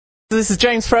This is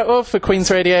James Fretwell for Queen's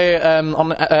Radio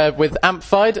with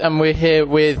Amplified, and we're here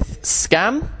with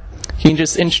SKAM. Can you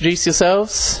just introduce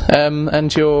yourselves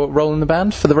and your role in the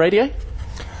band for the radio?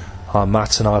 I'm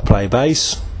Matt and I play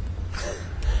bass.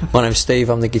 My name's Steve,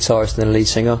 I'm the guitarist and the lead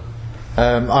singer.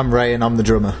 I'm Ray and I'm the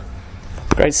drummer.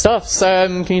 Great stuff.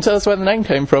 So can you tell us where the name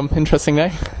came from? Interesting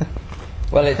name.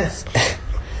 Well,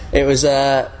 it was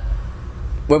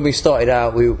when we started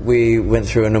out, we went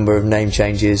through a number of name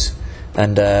changes,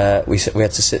 and we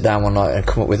had to sit down one night and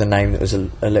come up with a name that was a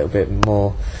little bit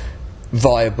more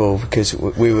viable, because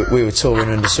we were touring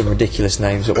under some ridiculous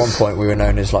names. At one point we were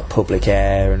known as like Public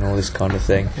Air and all this kind of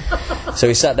thing. So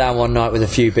we sat down one night with a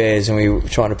few beers and we were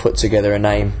trying to put together a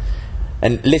name,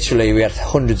 and literally we had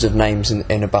hundreds of names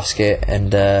in a basket,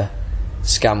 and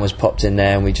SKAM was popped in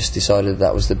there, and we just decided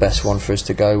that was the best one for us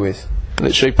to go with.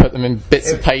 Literally put them in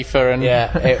bits of paper and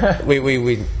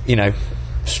we you know,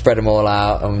 spread them all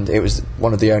out, and it was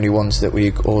one of the only ones that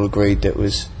we all agreed that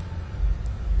was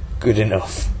good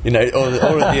enough. You know, all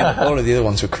of the other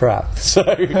ones were crap. So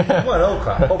Well, all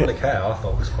crap. Public Air I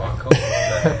thought was quite cool.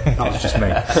 That was just me.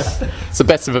 it's the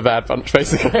best of a bad bunch,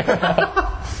 basically.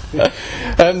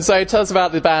 So tell us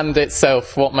about the band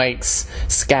itself. What makes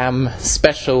SKAM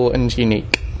special and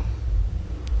unique?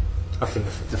 I think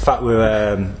the fact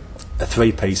we're a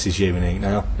three-piece is unique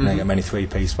now. You don't get many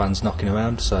three-piece bands knocking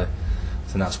around, so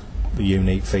I think that's the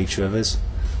unique feature of us.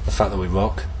 The fact that we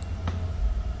rock.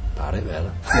 About it, really.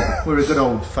 Yeah, we're a good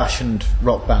old-fashioned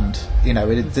rock band. You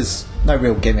know, there's no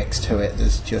real gimmicks to it.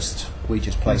 We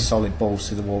just play solid balls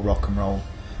to the wall rock and roll,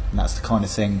 and that's the kind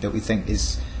of thing that we think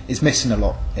is missing a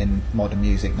lot in modern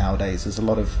music nowadays. There's a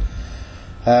lot of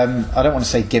I don't want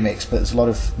to say gimmicks, but there's a lot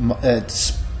of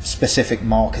specific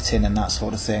marketing and that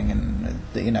sort of thing. And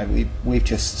you know, we've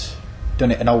just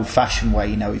done it an old-fashioned way.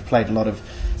 You know, we've played a lot of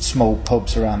small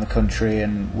pubs around the country,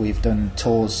 and we've done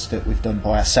tours that we've done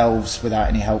by ourselves without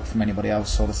any help from anybody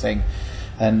else, sort of thing.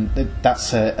 And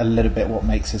that's a little bit what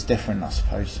makes us different, I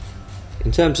suppose.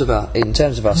 in terms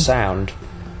of our sound,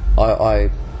 I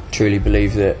truly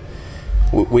believe that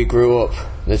we grew up,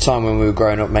 the time when we were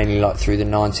growing up, mainly like through the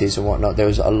 90s and whatnot, there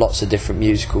was lots of different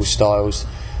musical styles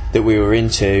that we were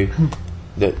into,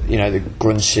 that, you know, the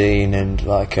grunge scene, and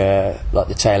like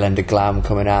the tail end of glam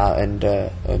coming out, and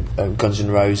Guns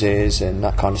N' Roses and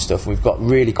that kind of stuff. And we've got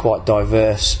really quite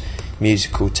diverse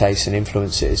musical tastes and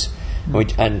influences,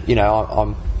 and you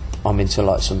know, I'm into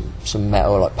like some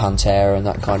metal, like Pantera and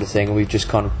that kind of thing, and we've just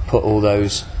kind of put all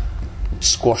those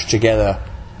squashed together,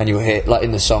 and you'll hear, like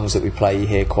in the songs that we play, you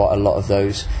hear quite a lot of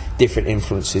those different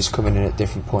influences coming in at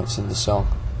different points in the song.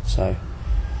 So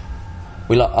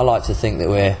I like to think that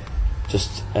we're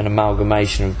just an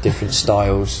amalgamation of different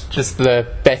styles. Just the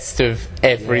best of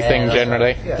everything,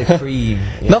 generally. Right. The cream.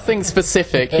 Yeah. Nothing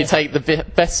specific. You take the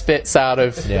best bits out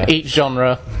of each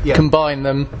genre, combine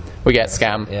them, we get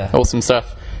SKAM. Yeah. Awesome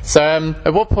stuff. So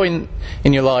at what point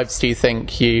in your lives do you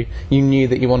think you knew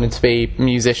that you wanted to be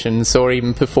musicians or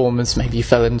even performers? Maybe you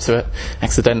fell into it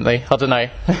accidentally, I don't know.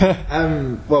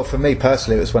 Well, for me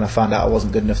personally, it was when I found out I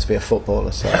wasn't good enough to be a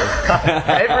footballer, so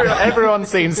Everyone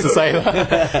seems to say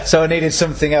that. so I needed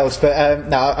something else. But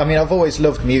no, I mean, I've always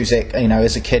loved music. You know,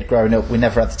 as a kid growing up, we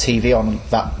never had the TV on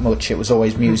that much. It was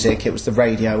always music. It was the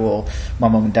radio, or my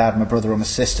mum and dad, my brother or my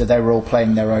sister, they were all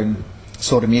playing their own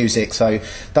sort of music, so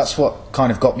that's what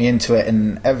kind of got me into it.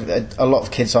 And a lot of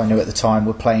kids I knew at the time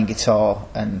were playing guitar,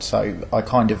 and so I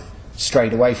kind of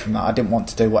strayed away from that. I didn't want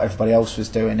to do what everybody else was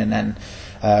doing. And then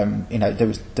you know,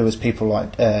 there was people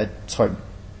like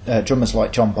drummers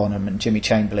like John Bonham and Jimmy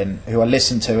Chamberlain, who I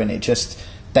listened to, and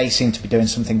they seemed to be doing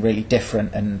something really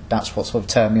different, and that's what sort of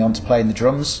turned me on to playing the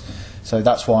drums. So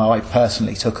that's why I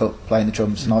personally took up playing the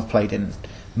drums, and I've played in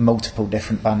multiple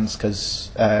different bands, because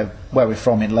where we're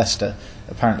from in Leicester,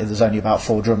 apparently there's only about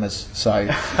 4 drummers, so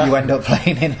you end up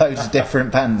playing in loads of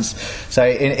different bands. So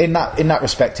in that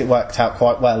respect, it worked out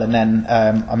quite well. And then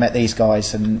I met these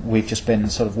guys, and we've just been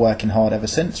sort of working hard ever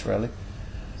since, really.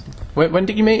 When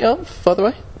did you meet up, by the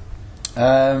way?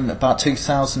 About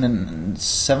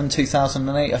 2007,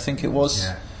 2008, I think it was.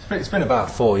 Yeah. It's been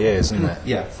about 4 years, isn't it?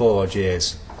 Yeah. 4 odd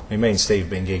years. I mean, me and Steve have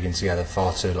been gigging together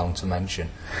far too long to mention.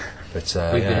 But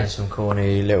We've been in some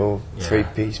corny little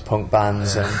three-piece punk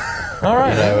bands, and All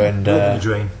right. you know, and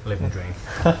living the dream.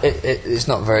 it's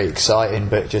not very exciting,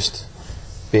 but just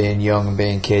being young and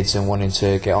being kids and wanting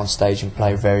to get on stage and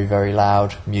play very, very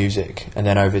loud music, and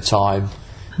then over time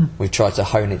we've tried to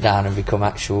hone it down and become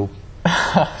actual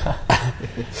I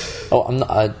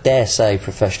dare say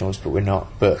professionals, but we're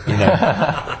not. But you know,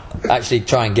 actually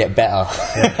try and get better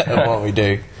at what we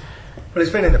do. Well,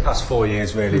 it's been in the past 4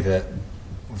 years really that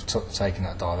we've taken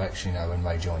that direction. You know, when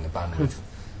Ray joined the band, we've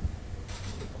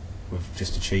we've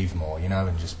just achieved more, you know,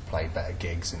 and just played better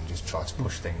gigs and just tried to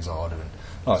push things harder. And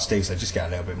like Steve said, just get a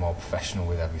little bit more professional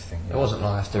with everything. It wasn't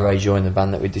long after Ray joined the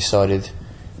band that we decided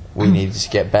we needed to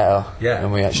get better,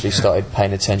 and we actually started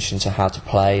paying attention to how to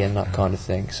play and that kind of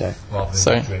thing. So,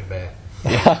 drink beer.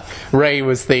 Yeah, Ray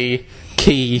was the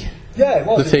key. Yeah, it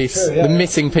was. The piece, true, yeah. The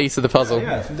missing piece of the puzzle.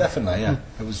 Yeah, definitely. Yeah,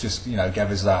 it was just, you know,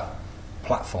 gave us that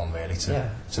platform really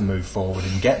to move forward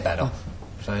and get better.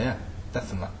 So yeah,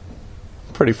 definitely.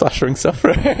 Pretty flattering stuff,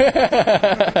 right?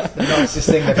 The nicest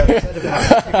thing they've ever said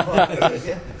about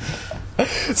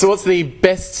it. So what's the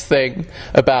best thing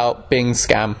about being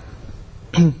SKAM?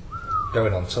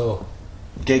 Going on tour.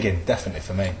 Gigging, definitely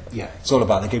for me. Yeah. It's all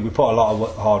about the gig. We put a lot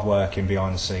of hard work in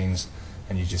behind the scenes,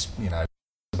 and you just, you know,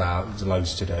 there's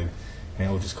loads to do, and it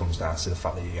all just comes down to the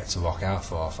fact that you get to rock out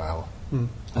for half an hour.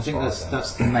 I think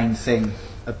that's the main thing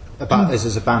about us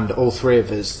as a band. All three of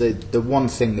us, the one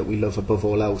thing that we love above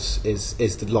all else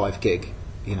is the live gig.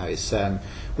 You know, it's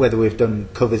whether we've done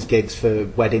covers gigs for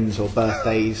weddings or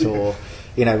birthdays, or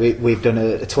you know, we've done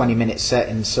a 20-minute set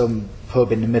in some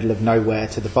pub in the middle of nowhere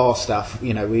to the bar staff.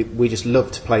 You know, we just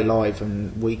love to play live,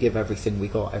 and we give everything we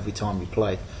got every time we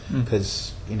play,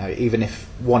 because you know, even if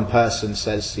one person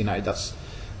says, you know, that's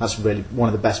really one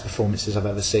of the best performances I've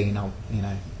ever seen,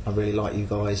 I really like you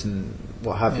guys and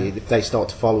what have you. If they start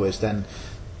to follow us, then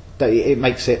it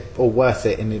makes it all worth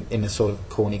it in a sort of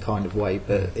corny kind of way,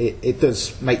 but it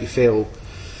does make you feel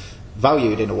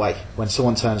valued in a way when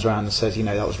someone turns around and says, you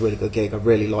know, that was a really good gig, I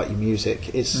really like your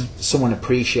music. It's someone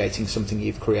appreciating something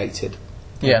you've created.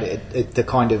 Yeah. The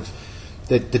kind of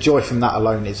the joy from that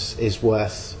alone is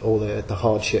worth all the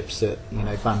hardships that, you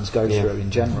know, bands go through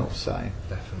in general. So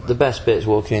Definitely. the best bit is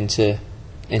walking into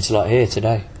like here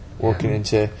today, walking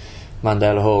into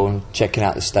Mandela Hall and checking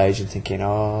out the stage and thinking,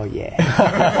 oh yeah,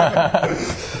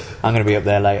 I'm going to be up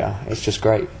there later. It's just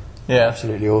great. Yeah,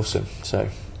 absolutely awesome. So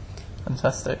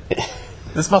fantastic.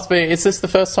 Is this the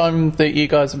first time that you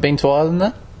guys have been to Ireland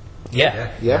then?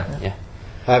 Yeah.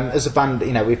 As a band,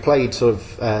 you know, we've played sort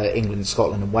of England,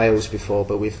 Scotland and Wales before,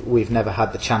 but we've never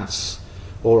had the chance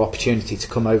or opportunity to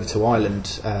come over to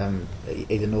Ireland,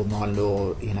 either Northern Ireland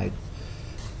or, you know,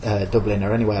 Dublin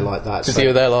or anywhere like that. Because you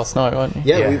were there last night, weren't you?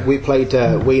 Yeah. We played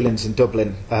Whelan's in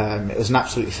Dublin. It was an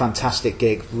absolutely fantastic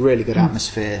gig, really good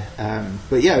atmosphere.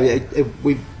 But yeah,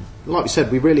 we like we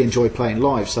said, we really enjoy playing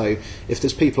live. So if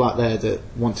there's people out there that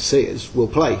want to see us, we'll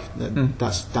play.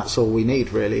 That's all we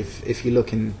need really. If you're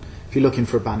looking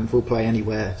for a band, we'll play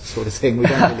anywhere, sort of thing. We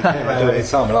don't really care.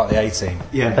 It's time, like the 18.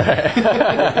 Yeah. You've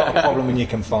got a problem when you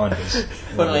can find us.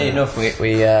 Funnily enough, we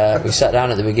sat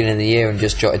down at the beginning of the year and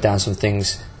just jotted down some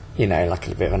things, you know, like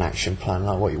a bit of an action plan,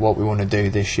 like what we want to do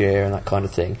this year and that kind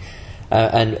of thing.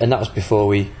 And that was before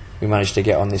we managed to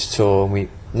get on this tour. And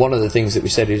one of the things that we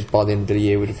said is by the end of the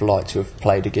year we'd have liked to have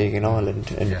played a gig in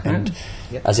Ireland, and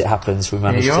as it happens, we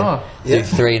managed to do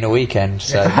 3 in a weekend.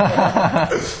 So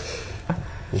it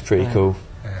was pretty cool.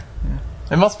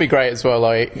 It must be great as well,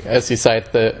 like as you said,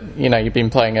 that you know you've been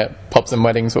playing at pubs and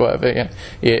weddings or whatever,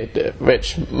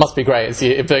 which must be great.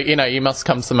 But you know, you must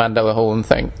come to Mandela Hall and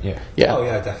think, oh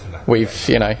yeah, definitely. We've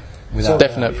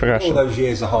definite progression. All those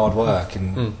years of hard work,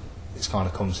 and it's kind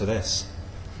of come to this.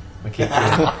 We keep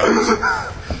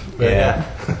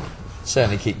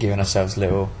certainly keep giving ourselves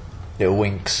little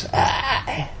winks.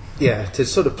 Yeah, to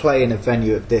sort of play in a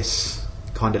venue of this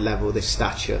kind of level, this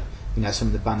stature. You know, some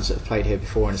of the bands that have played here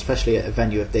before, and especially at a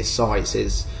venue of this size,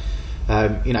 is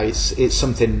you know, it's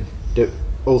something that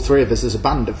all three of us as a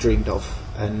band have dreamed of,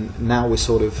 and now we're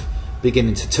sort of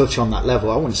beginning to touch on that level.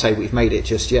 I wouldn't say we've made it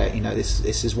just yet. You know,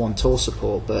 this is one tour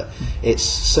support, but it's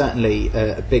certainly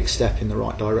a big step in the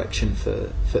right direction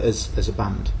for us as a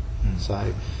band.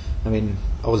 So, I mean,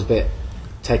 I was a bit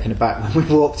taken aback when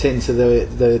we walked into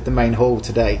the main hall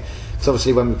today, because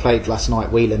obviously when we played last night,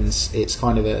 Whelan's, it's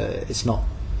kind of it's not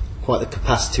quite the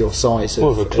capacity or size of,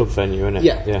 more of a club venue, isn't it?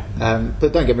 Yeah.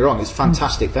 But don't get me wrong, it's a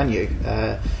fantastic venue.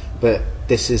 But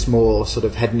this is more sort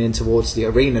of heading in towards the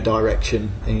arena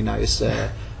direction. And, you know, I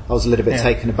was a little bit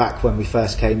taken aback when we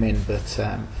first came in, but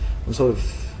I'm sort of,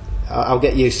 I'll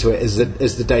get used to it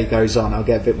as the day goes on. I'll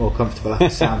get a bit more comfortable after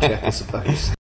sound check, I suppose.